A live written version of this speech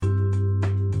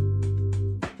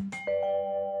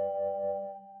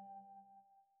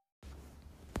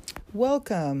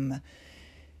Welcome.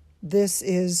 This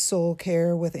is Soul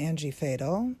Care with Angie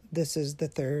Fatal. This is the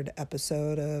third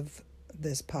episode of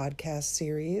this podcast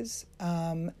series.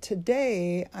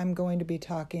 Today, I'm going to be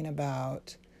talking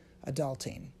about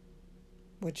adulting,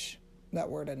 which that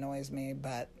word annoys me,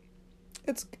 but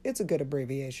it's a good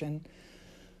abbreviation.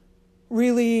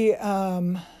 Really,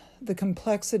 the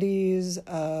complexities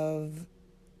of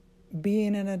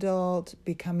being an adult,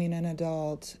 becoming an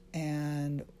adult,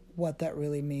 and what that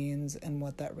really means and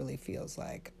what that really feels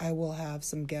like. I will have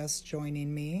some guests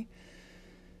joining me,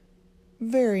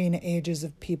 varying ages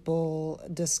of people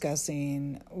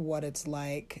discussing what it's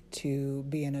like to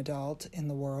be an adult in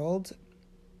the world.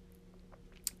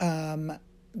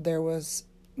 There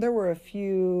were a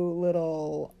few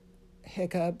little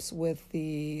hiccups with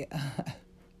the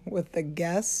with the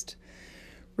guest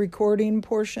recording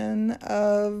portion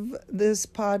of this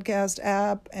podcast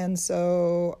app, and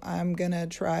so I'm gonna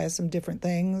try some different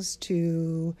things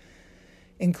to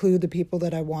include the people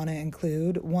that I want to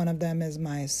include. One of them is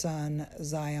my son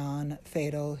Zion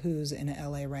Fatal, who's in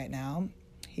LA right now.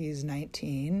 He's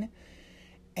 19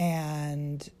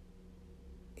 and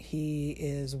he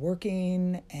is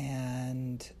working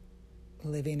and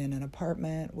living in an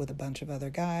apartment with a bunch of other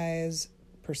guys,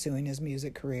 pursuing his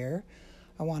music career.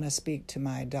 I want to speak to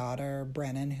my daughter,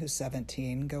 Brennan, who's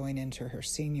 17, going into her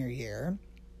senior year.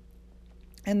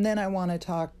 And then I want to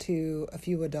talk to a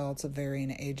few adults of varying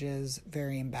ages,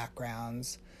 varying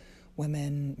backgrounds,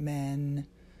 women, men,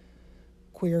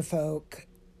 queer folk,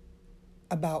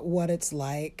 about what it's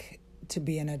like to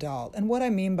be an adult. And what I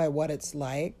mean by what it's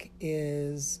like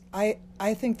is I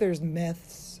think there's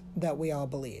myths that we all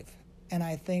believe. And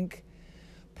I think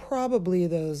probably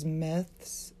those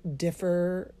myths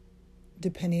differ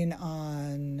depending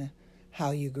on how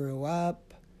you grew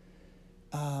up,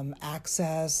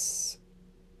 access,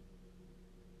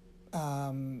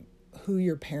 who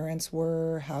your parents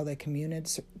were, how they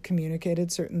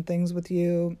communicated certain things with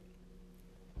you.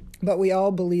 But we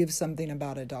all believe something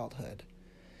about adulthood.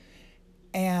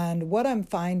 And what I'm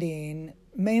finding,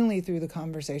 mainly through the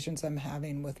conversations I'm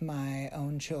having with my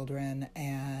own children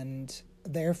and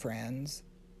their friends,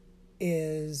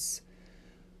 is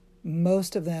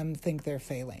most of them think they're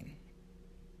failing.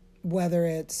 Whether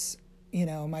it's,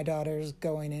 my daughter's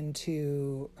going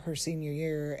into her senior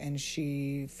year and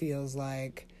she feels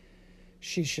like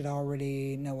she should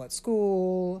already know what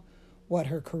school, what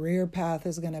her career path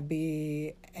is going to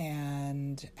be,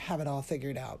 and have it all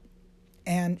figured out.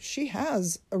 And she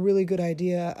has a really good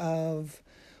idea of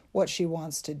what she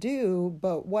wants to do,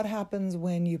 but what happens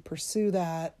when you pursue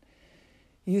that?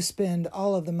 You spend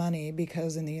all of the money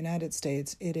because in the United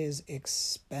States, it is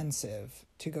expensive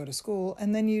to go to school,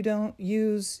 and then you don't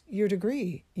use your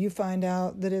degree. You find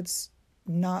out that it's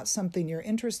not something you're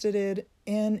interested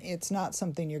in, it's not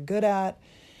something you're good at.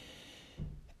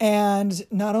 And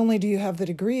not only do you have the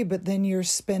degree, but then you're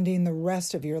spending the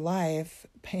rest of your life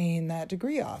paying that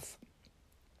degree off.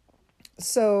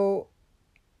 So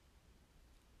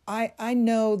I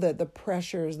know that the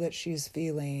pressures that she's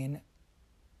feeling,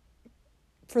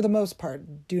 for the most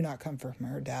part, do not come from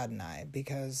her dad and I,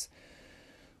 because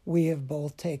we have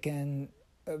both taken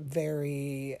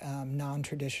very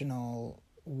non-traditional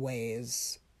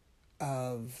ways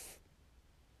of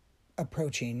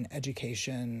approaching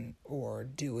education or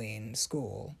doing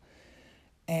school.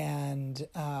 And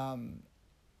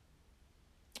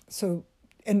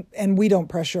and we don't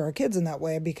pressure our kids in that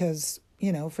way because,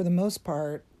 for the most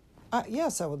part,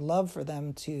 yes, I would love for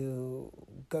them to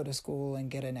go to school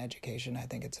and get an education. I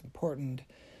think it's important,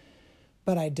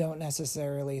 but I don't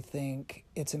necessarily think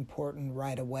it's important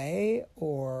right away,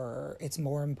 or it's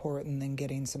more important than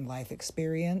getting some life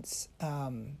experience.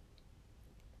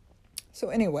 So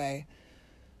anyway,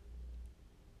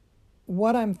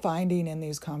 what I'm finding in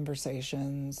these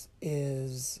conversations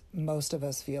is most of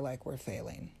us feel like we're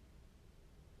failing,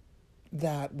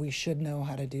 that we should know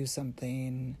how to do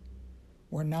something.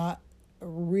 We're not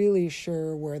really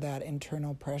sure where that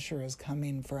internal pressure is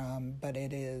coming from, but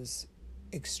it is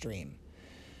extreme.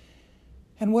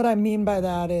 And what I mean by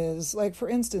that is, like, for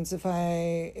instance, if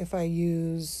I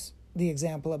use the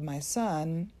example of my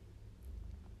son,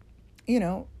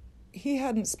 he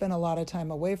hadn't spent a lot of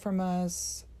time away from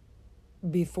us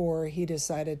before he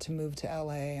decided to move to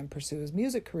LA and pursue his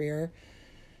music career.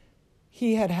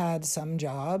 He had had some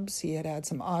jobs, he had had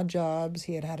some odd jobs,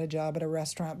 he had had a job at a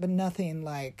restaurant, but nothing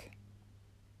like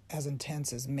as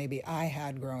intense as maybe I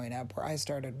had growing up, where I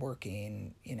started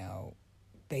working,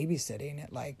 babysitting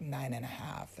at like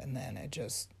 9.5, and then it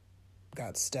just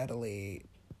got steadily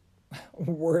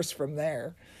worse from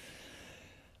there.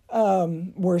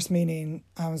 Worse meaning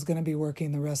I was going to be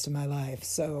working the rest of my life.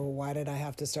 So why did I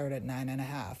have to start at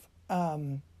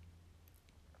 9.5?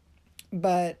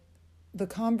 But the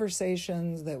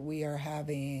conversations that we are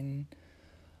having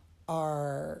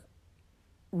are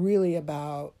really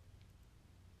about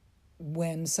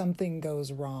when something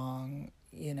goes wrong,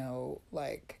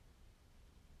 like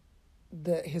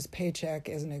his paycheck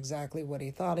isn't exactly what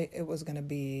he thought it was going to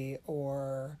be,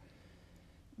 or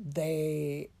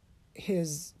the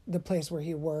place where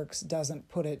he works doesn't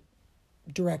put it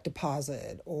direct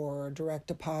deposit, or direct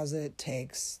deposit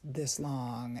takes this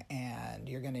long and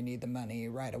you're going to need the money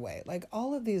right away. Like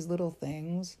all of these little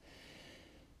things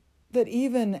that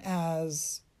even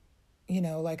as,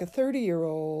 like a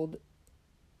 30-year-old,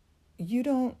 you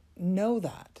don't know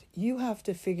that. You have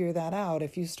to figure that out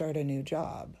if you start a new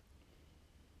job.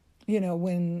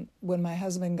 When my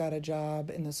husband got a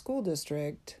job in the school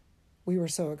district, we were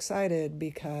so excited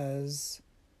because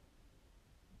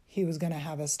he was going to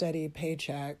have a steady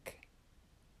paycheck,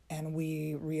 and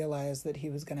we realized that he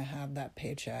was going to have that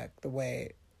paycheck the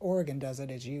way Oregon does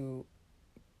it, is you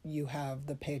have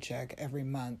the paycheck every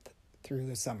month through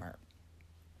the summer.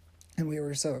 And we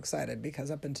were so excited because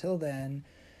up until then,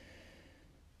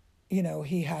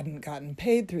 he hadn't gotten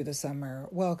paid through the summer.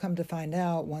 Well, come to find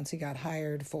out, once he got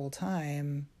hired full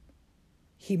time,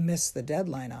 he missed the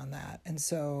deadline on that. And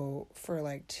so for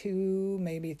like 2,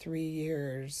 maybe 3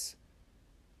 years,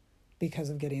 because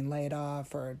of getting laid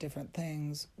off or different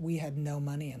things, we had no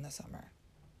money in the summer.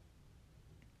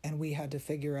 And we had to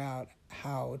figure out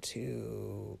how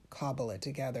to cobble it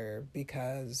together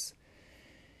because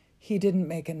he didn't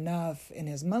make enough in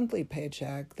his monthly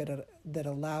paycheck that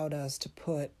allowed us to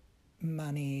put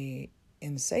money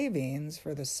in savings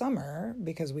for the summer,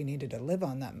 because we needed to live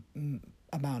on that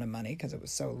amount of money because it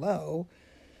was so low.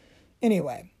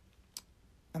 Anyway,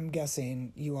 I'm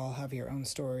guessing you all have your own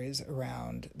stories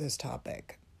around this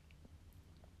topic.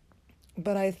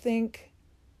 But I think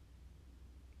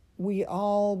we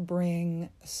all bring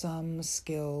some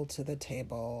skill to the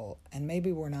table, and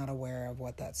maybe we're not aware of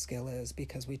what that skill is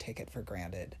because we take it for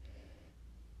granted.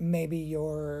 Maybe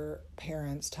your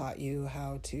parents taught you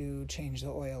how to change the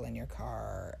oil in your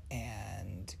car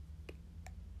and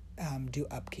do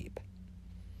upkeep.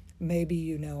 Maybe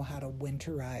you know how to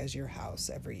winterize your house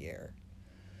every year.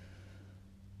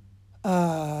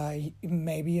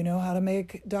 Maybe you know how to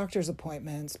make doctor's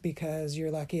appointments because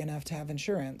you're lucky enough to have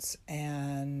insurance,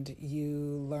 and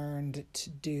you learned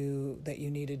that you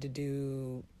needed to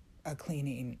do a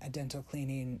dental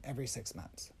cleaning every 6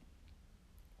 months.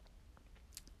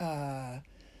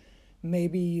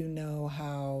 Maybe you know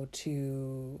how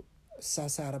to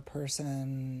suss out a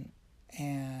person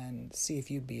and see if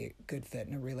you'd be a good fit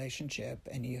in a relationship,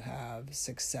 and you have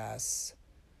success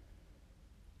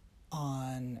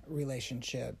on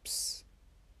relationships,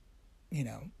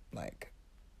 like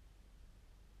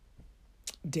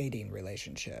dating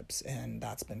relationships, and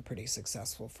that's been pretty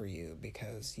successful for you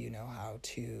because you know how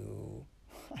to,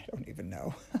 I don't even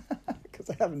know, because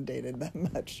I haven't dated that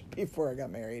much before I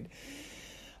got married.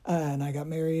 And I got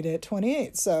married at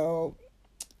 28. So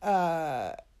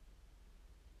I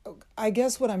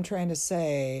guess what I'm trying to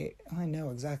say, I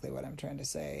know exactly what I'm trying to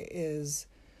say, is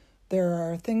there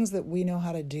are things that we know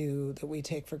how to do that we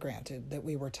take for granted, that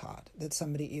we were taught, that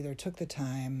somebody either took the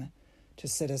time to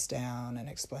sit us down and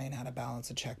explain how to balance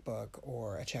a checkbook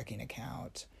or a checking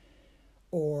account,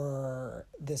 or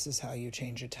this is how you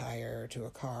change a tire to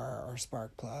a car or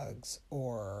spark plugs,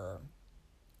 or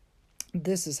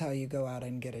this is how you go out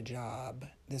and get a job.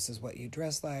 This is what you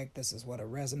dress like. This is what a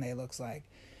resume looks like.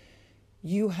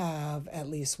 You have at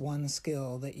least one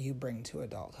skill that you bring to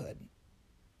adulthood.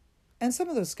 And some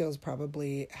of those skills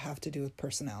probably have to do with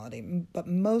personality, but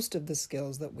most of the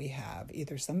skills that we have,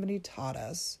 either somebody taught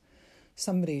us,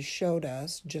 somebody showed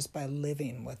us just by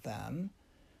living with them,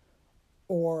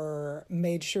 or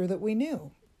made sure that we knew.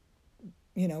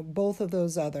 Both of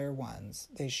those other ones.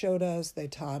 They showed us, they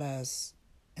taught us,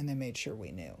 and they made sure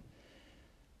we knew.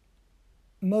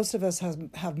 Most of us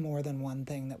have more than one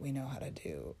thing that we know how to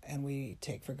do and we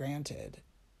take for granted.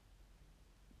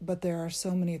 But there are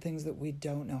so many things that we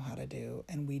don't know how to do,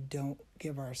 and we don't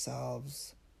give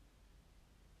ourselves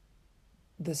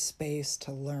the space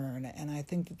to learn. And I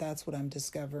think that that's what I'm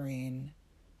discovering,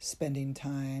 spending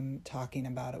time talking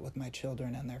about it with my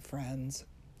children and their friends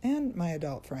and my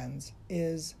adult friends,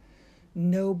 is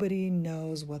nobody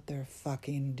knows what they're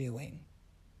fucking doing.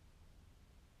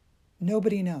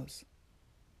 Nobody knows.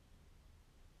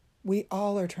 We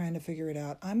all are trying to figure it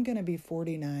out. I'm going to be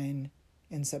 49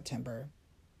 in September.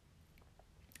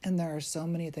 And there are so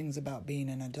many things about being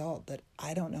an adult that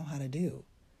I don't know how to do.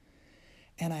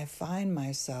 And I find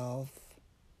myself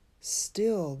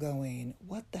still going,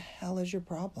 what the hell is your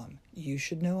problem? You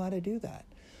should know how to do that.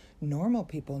 Normal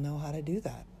people know how to do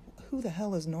that. Who the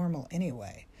hell is normal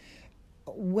anyway?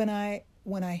 When I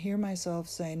hear myself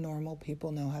say normal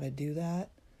people know how to do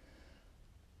that,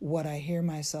 what I hear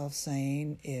myself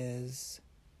saying is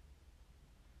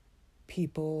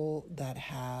people that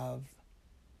have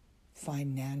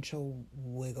financial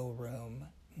wiggle room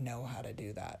know how to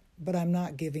do that. But I'm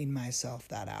not giving myself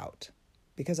that out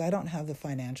because I don't have the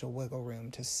financial wiggle room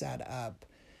to set up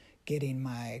getting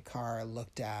my car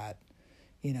looked at,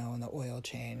 and the oil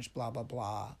changed, blah, blah,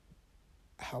 blah,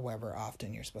 however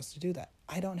often you're supposed to do that.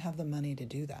 I don't have the money to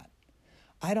do that.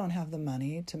 I don't have the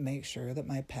money to make sure that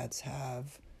my pets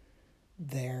have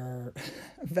their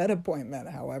vet appointment,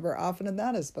 however often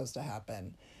that is supposed to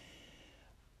happen.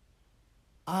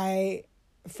 I,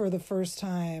 for the first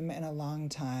time in a long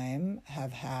time,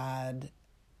 have had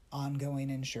ongoing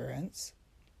insurance,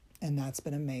 and that's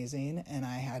been amazing. And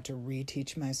I had to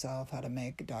reteach myself how to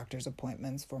make doctor's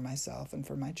appointments for myself and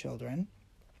for my children,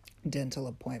 dental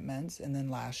appointments. And then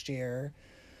last year,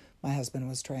 my husband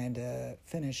was trying to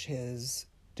finish his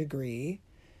degree,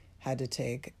 had to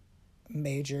take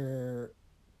major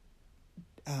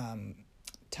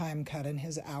time cut in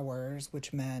his hours,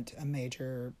 which meant a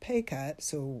major pay cut.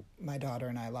 So my daughter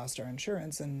and I lost our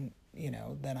insurance, and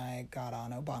then I got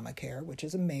on Obamacare, which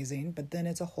is amazing, but then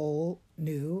it's a whole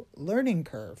new learning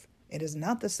curve. It is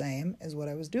not the same as what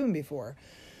I was doing before.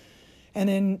 And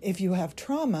then if you have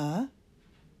trauma,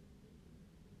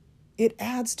 it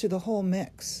adds to the whole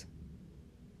mix.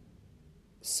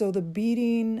 So the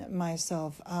beating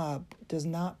myself up does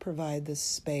not provide the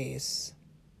space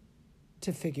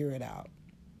to figure it out.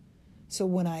 So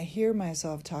when I hear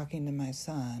myself talking to my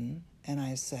son and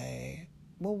I say,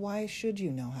 well, why should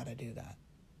you know how to do that?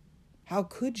 How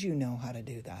could you know how to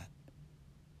do that?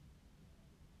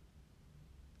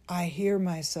 I hear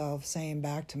myself saying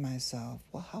back to myself,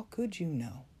 well, how could you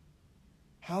know?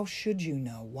 How should you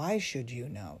know? Why should you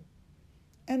know?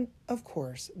 And of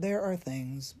course, there are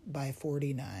things by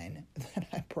 49 that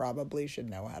I probably should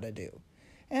know how to do.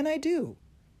 And I do.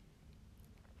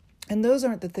 And those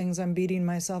aren't the things I'm beating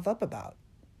myself up about.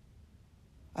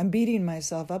 I'm beating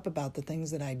myself up about the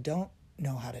things that I don't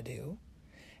know how to do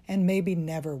and maybe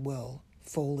never will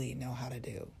fully know how to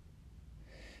do.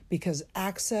 Because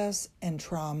access and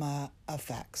trauma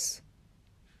affects.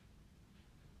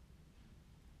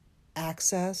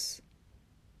 Access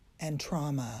and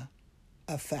trauma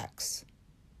affects.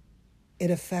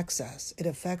 It affects us. It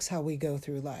affects how we go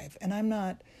through life. And I'm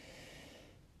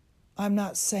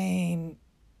not saying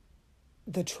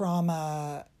the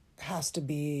trauma has to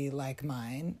be like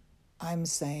mine. I'm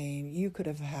saying you could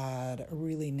have had a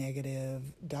really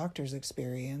negative doctor's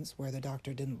experience where the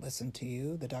doctor didn't listen to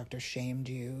you, the doctor shamed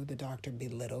you, the doctor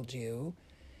belittled you,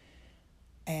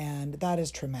 and that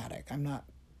is traumatic. I'm not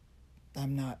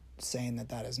saying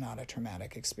that is not a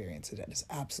traumatic experience. It is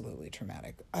absolutely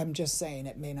traumatic. I'm just saying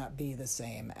it may not be the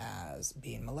same as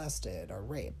being molested or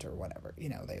raped or whatever.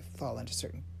 They fall into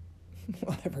certain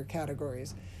whatever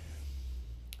categories.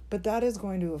 But that is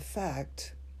going to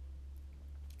affect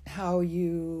how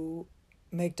you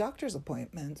make doctor's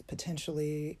appointments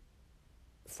potentially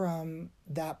from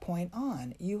that point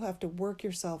on. You have to work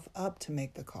yourself up to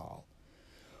make the call.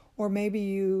 Or maybe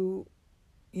you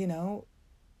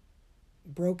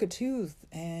broke a tooth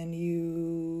and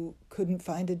you couldn't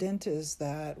find a dentist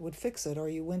that would fix it, or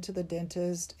you went to the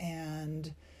dentist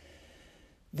and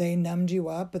they numbed you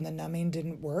up and the numbing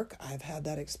didn't work. I've had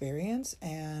that experience,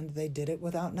 and they did it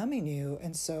without numbing you.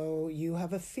 And so you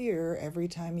have a fear every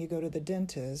time you go to the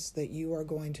dentist that you are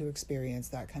going to experience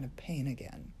that kind of pain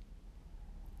again.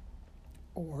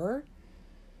 Or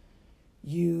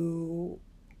you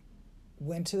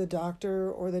went to the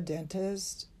doctor or the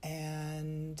dentist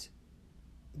and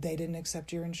they didn't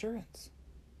accept your insurance.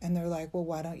 And they're like, well,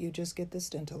 why don't you just get this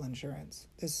dental insurance?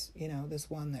 This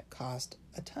one that cost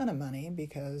a ton of money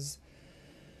because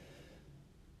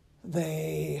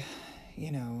they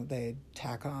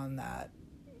tack on that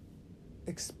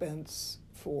expense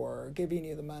for giving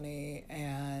you the money.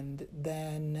 And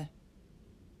then,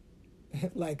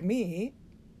 like me,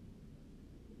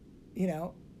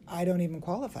 I don't even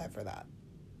qualify for that.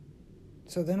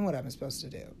 So then what am I supposed to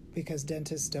do? Because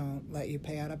dentists don't let you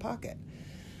pay out of pocket.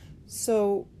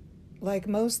 So, like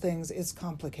most things, it's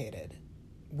complicated.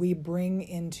 We bring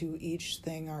into each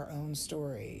thing our own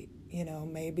story.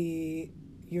 Maybe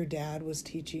your dad was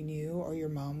teaching you or your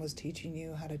mom was teaching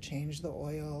you how to change the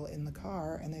oil in the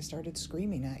car, and they started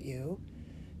screaming at you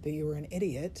that you were an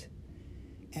idiot,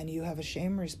 and you have a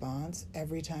shame response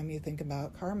every time you think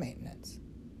about car maintenance.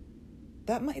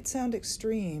 That might sound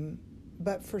extreme,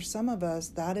 but for some of us,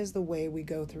 that is the way we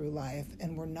go through life,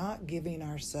 and we're not giving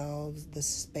ourselves the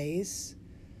space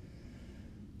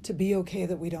to be okay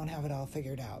that we don't have it all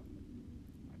figured out.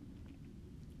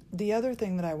 The other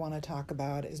thing that I want to talk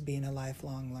about is being a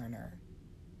lifelong learner.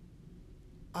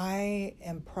 I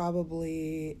am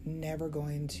probably never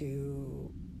going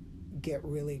to get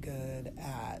really good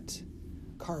at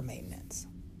car maintenance,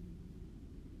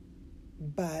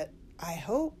 but I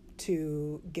hope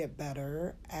to get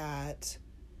better at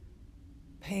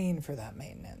paying for that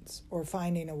maintenance or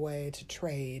finding a way to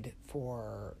trade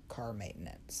for car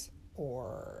maintenance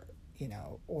or,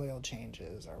 oil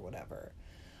changes or whatever.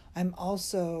 I'm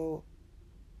also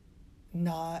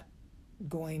not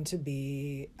going to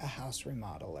be a house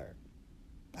remodeler.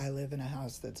 I live in a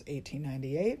house that's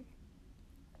 1898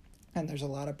 and there's a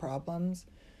lot of problems.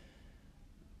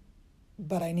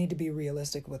 But I need to be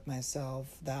realistic with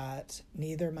myself that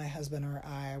neither my husband or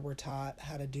I were taught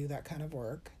how to do that kind of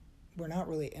work. We're not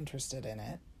really interested in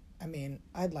it. I mean,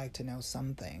 I'd like to know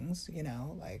some things,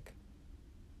 like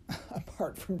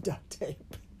apart from duct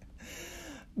tape.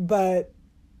 But,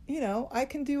 I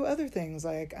can do other things.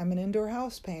 Like I'm an indoor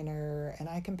house painter and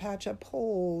I can patch up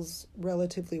holes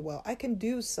relatively well. I can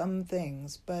do some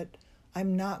things, but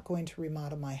I'm not going to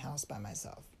remodel my house by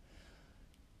myself.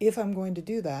 If I'm going to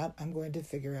do that, I'm going to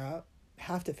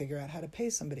have to figure out how to pay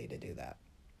somebody to do that.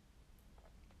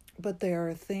 But there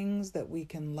are things that we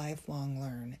can lifelong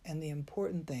learn, and the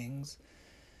important things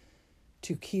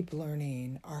to keep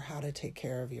learning are how to take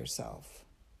care of yourself,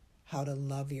 how to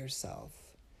love yourself,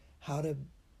 how to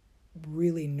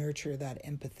really nurture that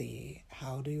empathy,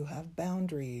 how to have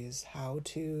boundaries, how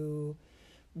to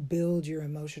build your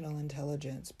emotional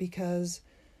intelligence, because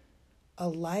a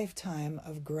lifetime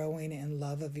of growing in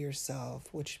love of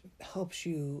yourself, which helps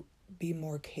you be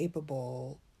more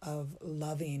capable of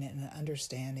loving and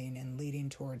understanding and leading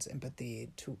towards empathy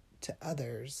to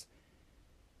others,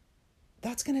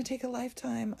 that's going to take a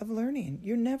lifetime of learning.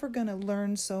 You're never going to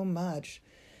learn so much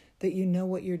that you know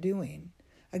what you're doing.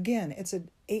 Again, it's an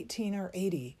 18 or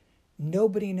 80.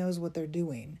 Nobody knows what they're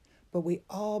doing, but we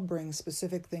all bring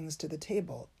specific things to the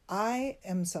table. I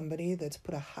am somebody that's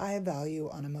put a high value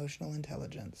on emotional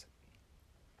intelligence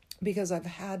because I've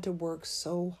had to work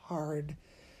so hard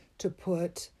to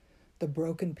put the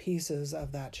broken pieces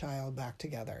of that child back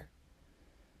together.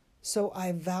 So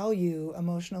I value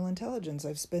emotional intelligence.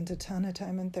 I've spent a ton of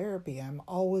time in therapy. I'm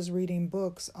always reading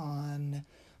books on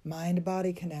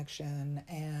mind-body connection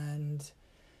and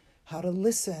how to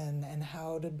listen and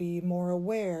how to be more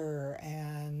aware,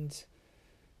 and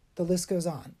the list goes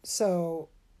on. So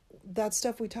that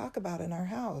stuff we talk about in our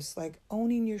house, like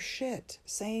owning your shit,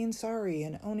 saying sorry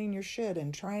and owning your shit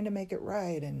and trying to make it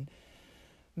right and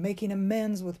making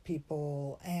amends with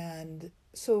people. And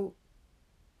so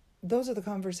those are the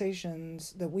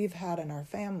conversations that we've had in our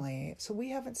family. So we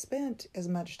haven't spent as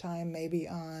much time maybe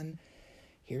on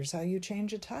here's how you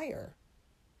change a tire.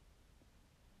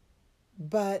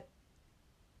 But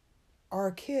our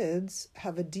kids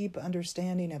have a deep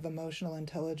understanding of emotional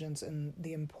intelligence and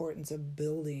the importance of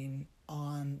building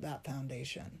on that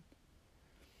foundation.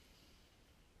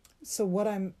 So what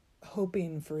I'm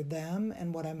hoping for them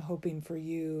and what I'm hoping for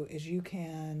you is you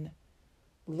can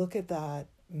look at that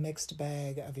mixed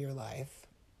bag of your life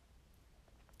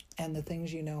and the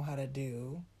things you know how to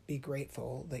do, be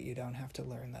grateful that you don't have to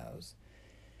learn those,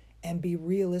 and be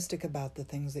realistic about the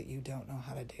things that you don't know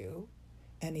how to do,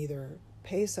 and either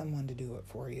pay someone to do it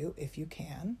for you if you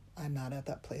can. I'm not at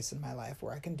that place in my life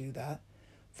where I can do that.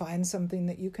 Find something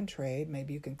that you can trade.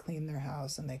 Maybe you can clean their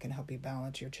house and they can help you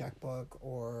balance your checkbook,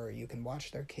 or you can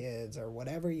watch their kids, or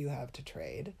whatever you have to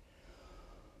trade.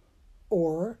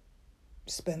 Or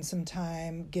spend some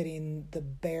time getting the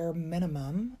bare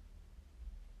minimum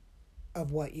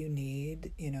of what you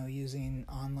need, using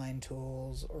online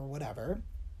tools or whatever.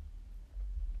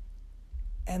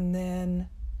 And then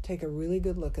take a really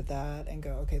good look at that and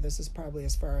go, okay, this is probably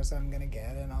as far as I'm going to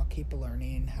get, and I'll keep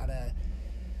learning how to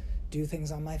do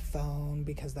things on my phone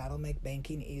because that'll make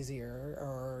banking easier,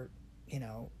 or,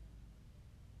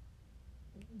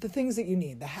 the things that you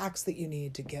need, the hacks that you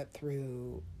need to get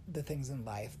through the things in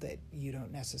life that you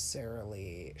don't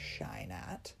necessarily shine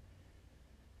at.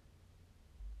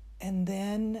 And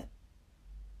then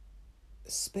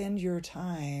spend your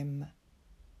time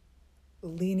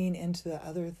leaning into the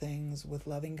other things with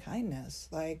loving kindness.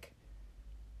 Like,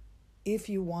 if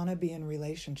you want to be in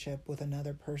relationship with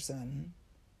another person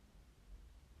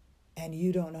and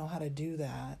you don't know how to do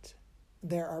that,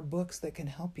 there are books that can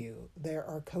help you. There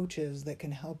are coaches that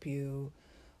can help you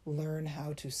learn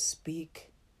how to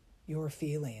speak your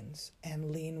feelings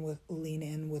and lean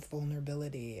in with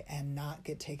vulnerability and not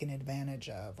get taken advantage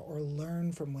of, or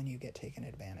learn from when you get taken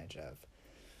advantage of.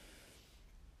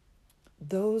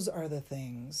 Those are the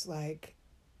things, like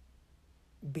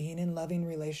being in loving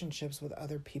relationships with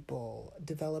other people,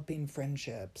 developing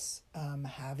friendships,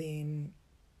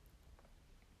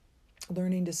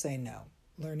 learning to say no,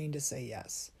 learning to say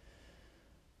yes.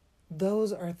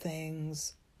 Those are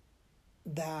things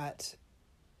that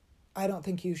I don't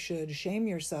think you should shame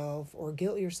yourself or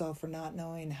guilt yourself for not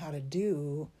knowing how to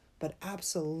do, but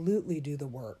absolutely do the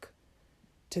work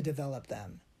to develop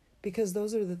them. Because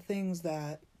those are the things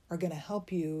that are going to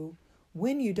help you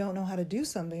when you don't know how to do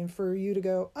something, for you to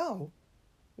go, oh,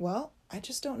 well, I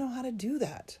just don't know how to do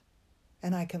that.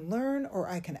 And I can learn, or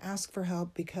I can ask for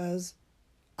help, because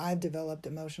I've developed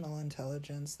emotional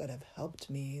intelligence that have helped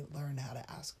me learn how to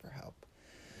ask for help.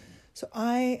 So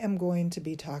I am going to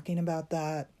be talking about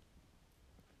that,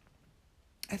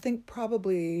 I think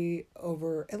probably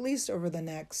at least over the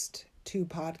next 2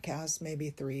 podcasts, maybe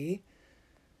 3.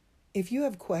 If you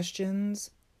have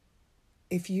questions,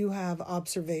 if you have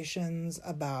observations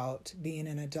about being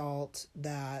an adult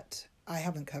that I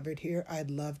haven't covered here,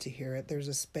 I'd love to hear it. There's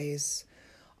a space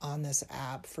on this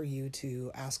app for you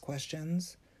to ask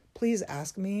questions. Please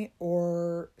ask me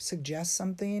or suggest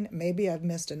something. Maybe I've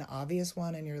missed an obvious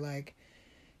one and you're like,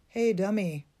 hey,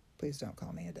 dummy. Please don't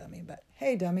call me a dummy, but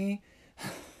hey, dummy,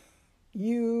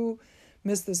 you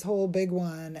missed this whole big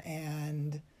one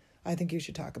and I think you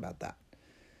should talk about that.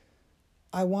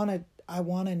 I want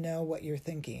to know what you're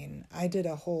thinking. I did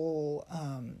a whole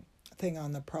thing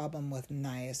on the problem with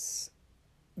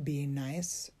being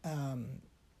nice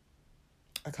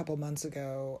a couple months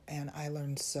ago, and I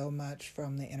learned so much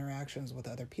from the interactions with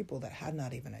other people that had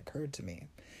not even occurred to me.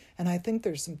 And I think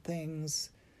there's some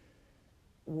things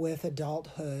with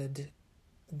adulthood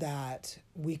that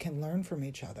we can learn from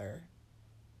each other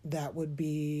that would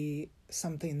be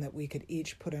something that we could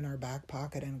each put in our back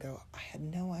pocket and go, I had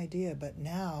no idea, but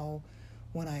now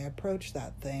when I approach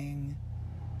that thing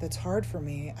that's hard for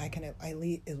me, I can at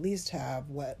least have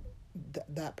what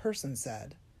that person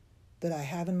said that I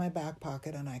have in my back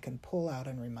pocket, and I can pull out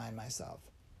and remind myself.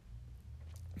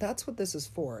 That's what this is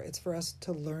for. It's for us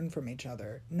to learn from each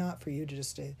other, not for you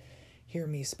to hear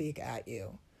me speak at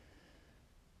you.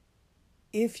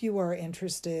 If you are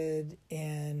interested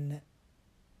in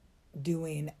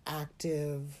doing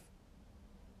active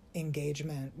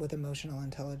engagement with emotional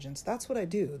intelligence, that's what I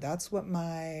do. That's what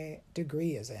my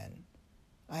degree is in.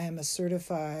 I am a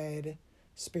certified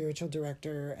spiritual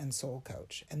director and soul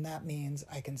coach, and that means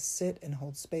I can sit and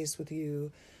hold space with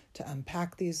you to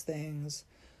unpack these things,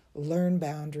 learn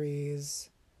boundaries,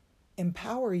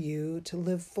 empower you to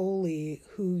live fully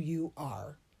who you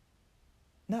are,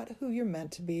 not who you're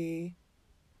meant to be.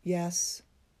 Yes,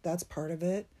 that's part of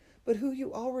it, but who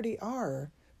you already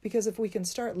are. Because if we can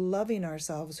start loving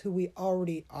ourselves who we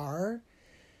already are,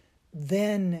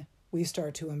 then we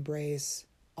start to embrace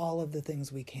all of the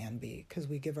things we can be, because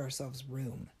we give ourselves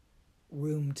room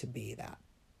to be that.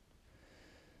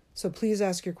 So please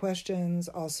ask your questions.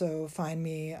 Also find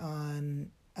me on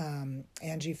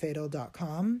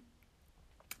angiefatal.com.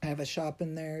 I have a shop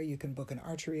in there. You can book an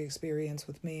archery experience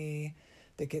with me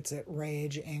that gets at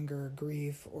rage, anger,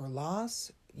 grief, or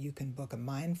loss. You can book a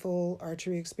mindful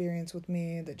archery experience with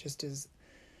me that just is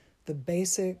the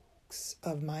basics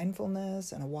of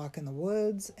mindfulness and a walk in the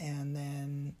woods, and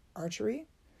then archery.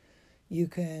 You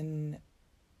can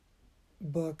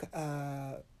book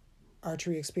a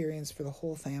archery experience for the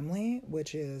whole family,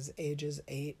 which is ages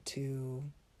 8 to,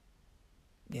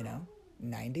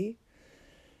 90.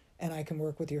 And I can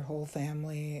work with your whole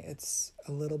family. It's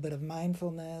a little bit of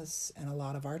mindfulness and a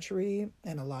lot of archery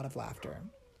and a lot of laughter.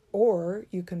 Or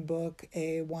you can book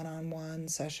a one-on-one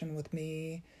session with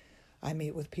me. I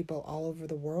meet with people all over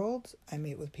the world. I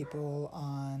meet with people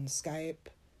on Skype,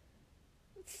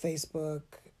 Facebook,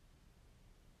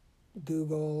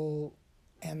 Google,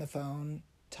 and the phone,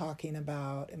 talking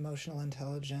about emotional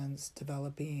intelligence,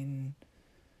 developing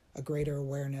a greater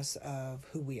awareness of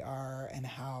who we are and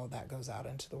how that goes out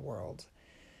into the world.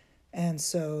 And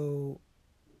so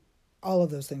all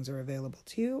of those things are available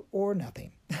to you, or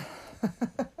nothing.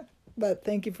 But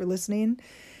thank you for listening,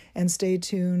 and stay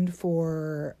tuned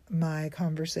for my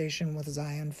conversation with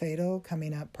Zion Fatal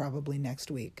coming up probably next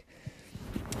week.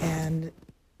 And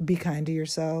be kind to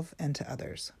yourself and to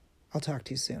others. I'll talk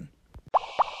to you soon.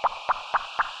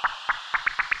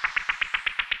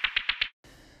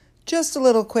 Just a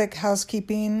little quick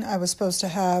housekeeping. I was supposed to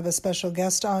have a special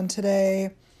guest on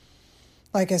today.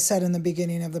 Like I said in the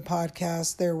beginning of the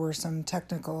podcast, there were some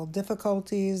technical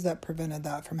difficulties that prevented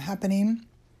that from happening.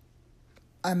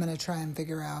 I'm going to try and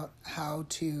figure out how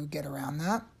to get around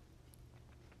that.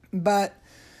 But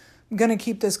I'm going to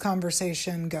keep this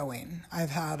conversation going. I've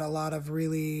had a lot of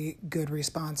really good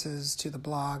responses to the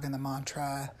blog and the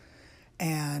mantra,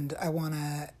 and I want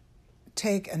to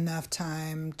take enough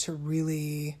time to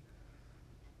really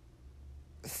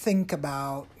think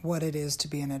about what it is to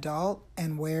be an adult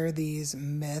and where these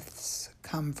myths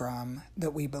come from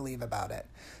that we believe about it.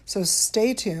 So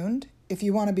stay tuned. If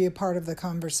you want to be a part of the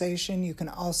conversation, you can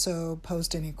also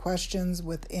post any questions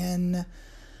within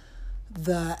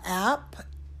the app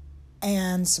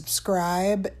and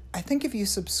subscribe. I think if you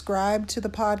subscribe to the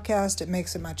podcast, it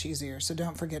makes it much easier. So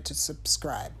don't forget to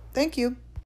subscribe. Thank you.